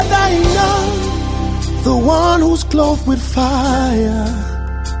the one who's clothed with fire.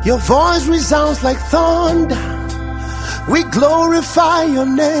 Your voice resounds like thunder. We glorify your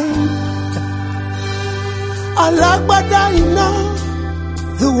name. Alagbadaina,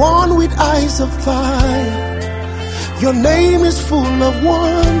 the one with eyes of fire. Your name is full of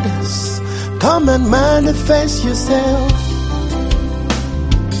wonders. Come and manifest yourself.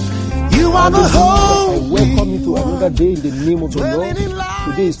 You are the Holy One. Welcome you to another day in the name of the Lord.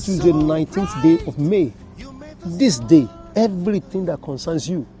 Today is Tuesday, 19th day of May. This day, everything that concerns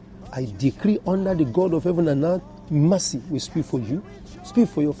you, I decree under the God of heaven and earth, mercy will speak for you, speak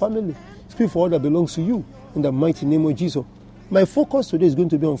for your family, speak for all that belongs to you, in the mighty name of Jesus. My focus today is going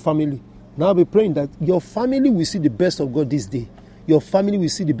to be on family. Now I'll be praying that your family will see the best of God this day. Your family will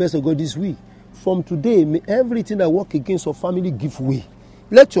see the best of God this week. From today, may everything that works against your family give way.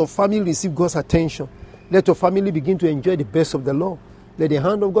 Let your family receive God's attention. Let your family begin to enjoy the best of the Lord. Let the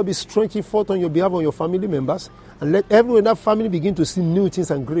hand of God be stretching forth on your behalf on your family members. And let everyone in that family begin to see new things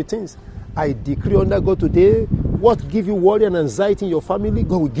and great things. I decree under God today, what give you worry and anxiety in your family,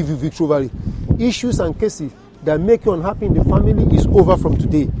 God will give you victory over it. Issues and cases that make you unhappy in the family is over from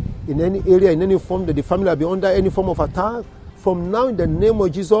today. In any area, in any form that the family will be under any form of attack, from now in the name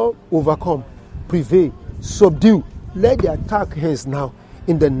of Jesus, overcome, prevail, subdue. Let the attack hands now.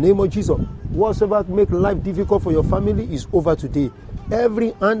 In the name of Jesus, whatsoever make life difficult for your family is over today.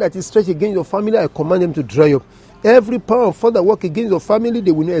 Every hand that is stretched against your family, I command them to dry up. Every power of further work against your family,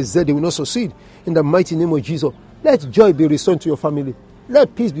 they will not exert, they will not succeed. In the mighty name of Jesus, let joy be restored to your family.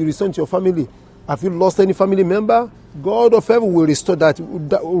 Let peace be restored to your family. Have you lost any family member? God of heaven will restore that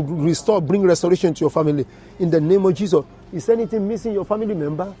will restore, bring restoration to your family. In the name of Jesus, is anything missing your family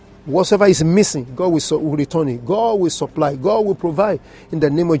member? Whatever is missing, God will return it. God will supply. God will provide. In the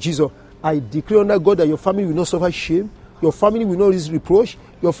name of Jesus, I decree under God that your family will not suffer shame. Your family will not receive reproach.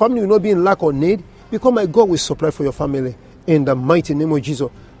 Your family will not be in lack or need. Because my God will supply for your family. In the mighty name of Jesus.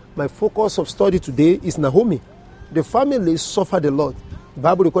 My focus of study today is Naomi. The family suffered a lot. The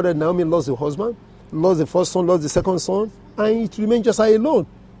Bible recorded Naomi lost the husband, lost the first son, lost the second son, and it remained just alone.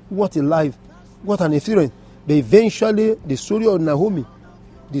 What a life. What an experience. But eventually, the story of Naomi,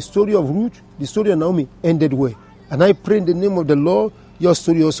 the story of Ruth, the story of Naomi ended well. And I pray in the name of the Lord, your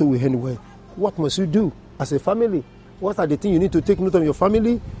story also will end well. What must you do as a family? What are the things you need to take note of your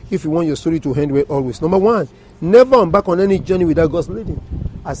family if you want your story to end well always? Number one, never embark on any journey without God's leading.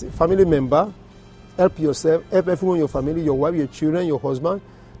 As a family member, help yourself, help everyone in your family, your wife, your children, your husband.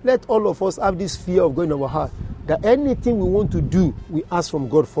 Let all of us have this fear of God in our heart, that anything we want to do, we ask from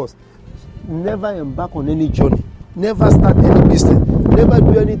God first. Never embark on any journey. Never start any business. Never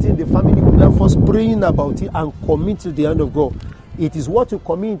do anything in the family without first praying about it and commit to the hand of God. It is what you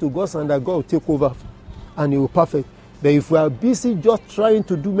commit to God's hand that God will take over and He will perfect. But if we are busy just trying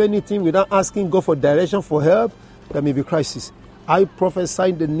to do many things without asking God for direction, for help, there may be crisis. I prophesy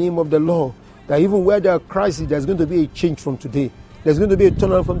in the name of the Lord that even where there are crises, there's going to be a change from today. There's going to be a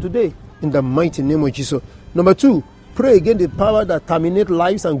turnaround from today in the mighty name of Jesus. Number two, pray against the power that terminates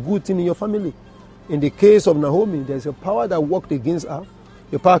lives and good things in your family. In the case of Naomi, there's a power that worked against her.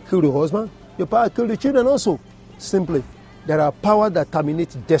 The power killed the husband. The power killed the children also. Simply, there are power that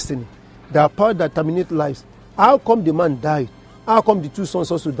terminate destiny. There are power that terminate lives. How come the man died? How come the two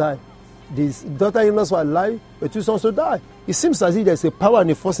sons also died? The daughter-in-laws were alive, the two sons also died. It seems as if there's a power and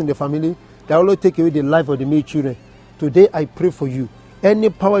a force in the family that will take away the life of the male children. Today, I pray for you. Any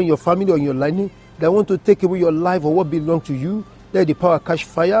power in your family or in your lineage that want to take away your life or what belongs to you, let the power catch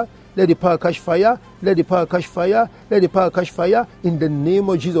fire. Let the power catch fire. Let the power catch fire. Let the power catch fire in the name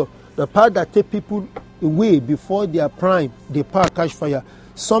of Jesus. The power that take people away before their prime, the power catch fire.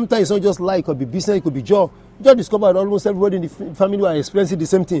 Sometimes it's not just life, it could be business, it could be job. You just discovered almost everybody in the family are experiencing the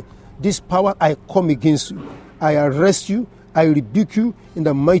same thing. This power, I come against you. I arrest you. I rebuke you in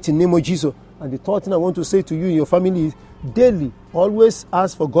the mighty name of Jesus. And the third thing I want to say to you and your family is daily, always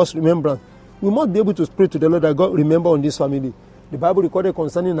ask for God's remembrance. We must be able to pray to the Lord that God remember on this family. The Bible recorded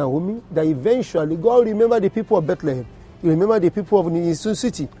concerning Naomi that eventually God remembered the people of Bethlehem. He remembered the people of his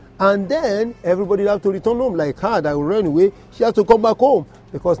city. And then everybody had to return home like her that ran away. She had to come back home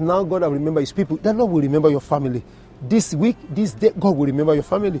because now God has remembered his people. The Lord will remember your family. This week, this day, God will remember your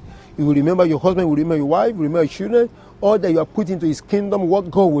family. He will remember your husband, he will remember your wife, he will remember your children. All that you are put into his kingdom, what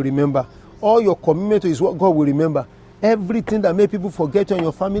God will remember. All your commitment to his work, God will remember. Everything that made people forget you and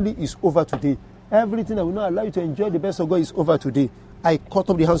your family is over today. Everything that will not allow you to enjoy the best of God is over today. I cut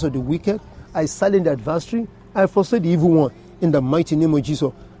off the hands of the wicked. I silence the adversary. I frustrate the evil one. In the mighty name of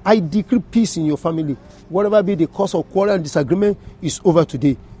Jesus, I decree peace in your family. Whatever be the cause of quarrel and disagreement is over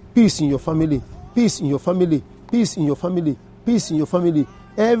today. Peace in your family. Peace in your family. Peace in your family. Peace in your family.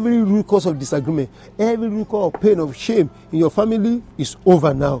 Every root cause of disagreement, every root cause of pain, of shame in your family is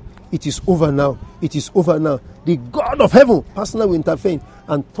over now. It is over now. It is over now. The God of heaven personally will intervene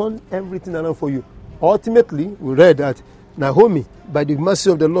and turn everything around for you. Ultimately, we read that Naomi, by the mercy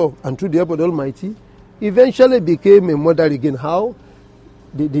of the Lord and through the help of the Almighty, eventually became a mother again. How?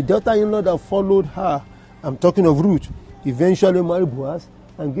 The daughter-in-law that followed her, I'm talking of Ruth, eventually married Boaz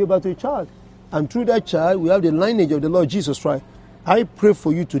and gave birth to a child. And through that child, we have the lineage of the Lord Jesus Christ. I pray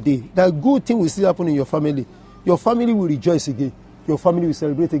for you today that good thing will still happen in your family. Your family will rejoice again. Your family will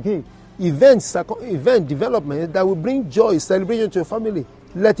celebrate again. Event development that will bring joy, celebration to your family.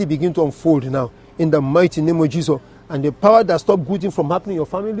 Let it begin to unfold now in the mighty name of Jesus. And the power that stopped good thing from happening in your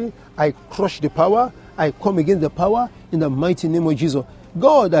family, I crush the power. I come against the power in the mighty name of Jesus.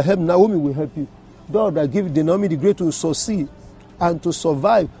 God that helped Naomi will help you. God that gave Naomi the grace to succeed and to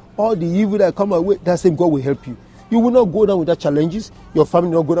survive all the evil that come away, that same God will help you. You will not go down without challenges. Your family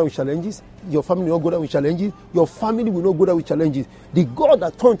will not go down with challenges. Your family will not go down with challenges. Your family will not go down with challenges. The God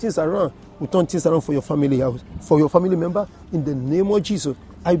that turns things around will turn things around for your family house, for your family member. In the name of Jesus,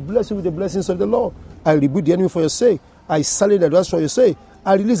 I bless you with the blessings of the Lord. I rebuke the enemy for your sake. I silence the advice for your sake.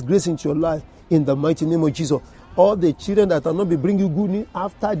 I release grace into your life in the mighty name of Jesus. All the children that are not be bringing you good news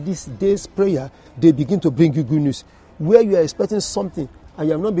after this day's prayer, they begin to bring you good news. Where you are expecting something and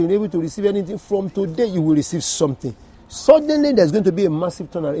you have not been able to receive anything, from today you will receive something. Suddenly there's going to be a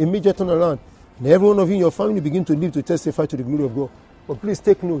massive turnaround, a major turnaround. And every one of you in your family begin to live to testify to the glory of God. But please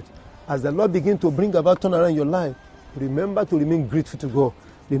take note, as the Lord begin to bring about turnaround in your life, remember to remain grateful to God.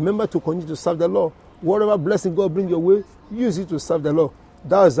 Remember to continue to serve the Lord. Whatever blessing God bring your way, use it to serve the Lord.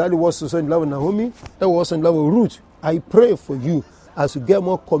 That was exactly what was in love with Naomi. That was in love with Ruth. I pray for you as you get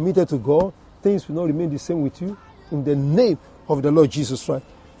more committed to God, things will not remain the same with you. In the name of the Lord Jesus Christ.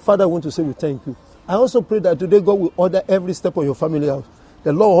 Father, I want to say we thank you. I also pray that today God will order every step of your family house.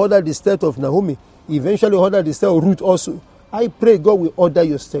 The Lord ordered the step of Naomi. Eventually ordered the step of Ruth also. I pray God will order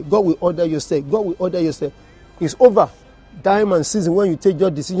your step. God will order your step. God will order your step. It's over. Time and season when you take your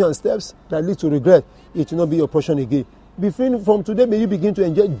decision and steps that lead to regret, it will not be your portion again. From today, may you begin to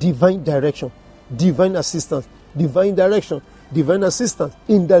enjoy divine direction, divine assistance, divine direction, divine assistance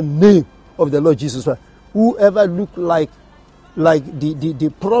in the name of the Lord Jesus Christ. Whoever look like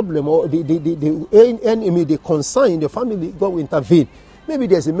the problem or the enemy, the concern in the family, God will intervene. Maybe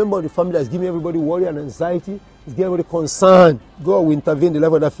there's a member of the family that's giving everybody worry and anxiety, is giving everybody concern. God will intervene in the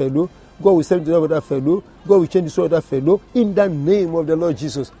life of that fellow. God will save the life of that fellow. God will change the story of that fellow in the name of the Lord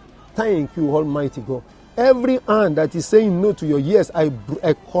Jesus. Thank you, Almighty God. Every hand that is saying no to your yes, I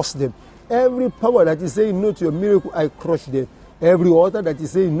curse them. Every power that is saying no to your miracle, I crush them. Every altar that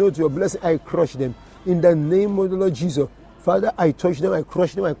is saying no to your blessing, I crush them. In the name of the Lord Jesus. Father, I touch them, I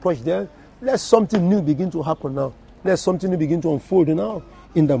crush them, I crush them. Let something new begin to happen now. Let something new begin to unfold now.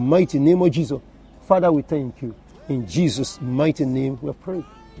 In the mighty name of Jesus. Father, we thank you. In Jesus' mighty name we pray.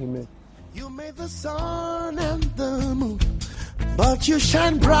 Amen. You made the sun and the moon, but you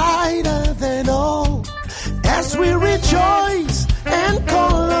shine brighter than all. As we rejoice and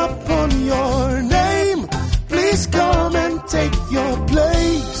call upon your name, please come and take your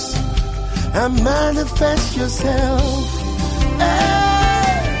place and manifest yourself. Hey.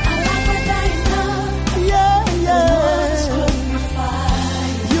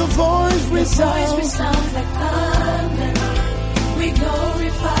 Your voice resounds like thunder. We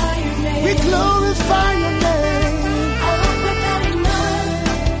glorify your name. We glorify your name.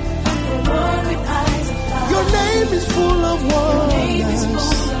 The one with eyes of fire. Your name is full of wonders.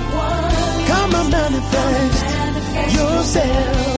 Come and manifest yourself.